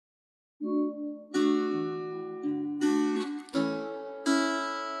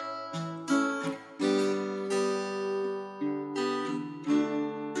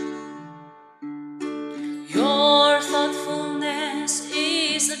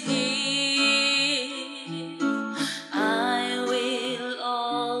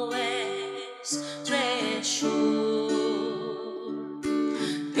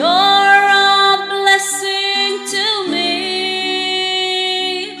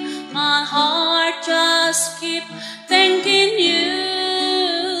must keep thanking you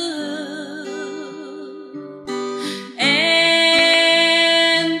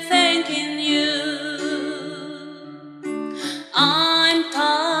and thanking you. I'm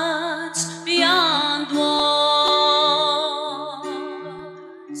touched beyond words.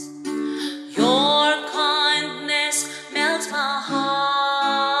 Your kindness melts my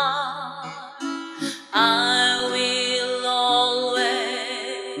heart. I will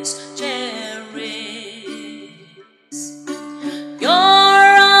always cherish. You're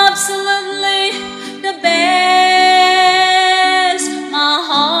absolutely the best. My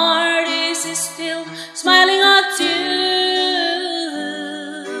heart is still smiling at you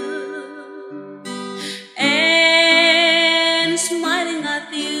and smiling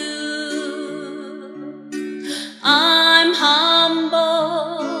at you. I'm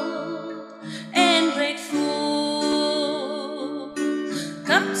humble and grateful,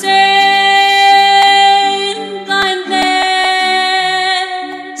 Captain Kindness.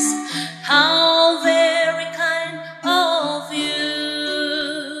 How very kind of you,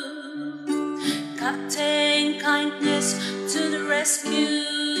 Captain Kindness to the rescue.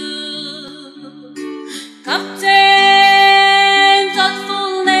 Captain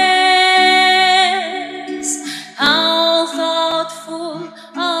Thoughtfulness, how thoughtful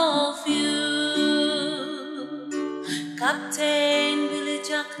of you. Captain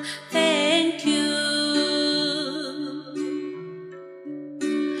Billyjack, thank you.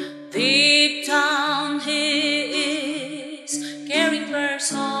 Deep down he is caring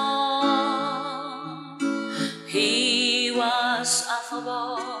person. He was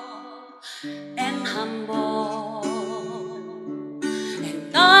affable and humble,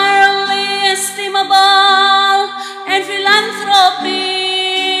 entirely estimable and philanthropic,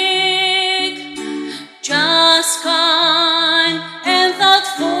 just kind and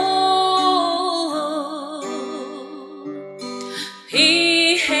thoughtful.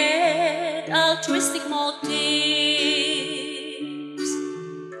 He had altruistic motives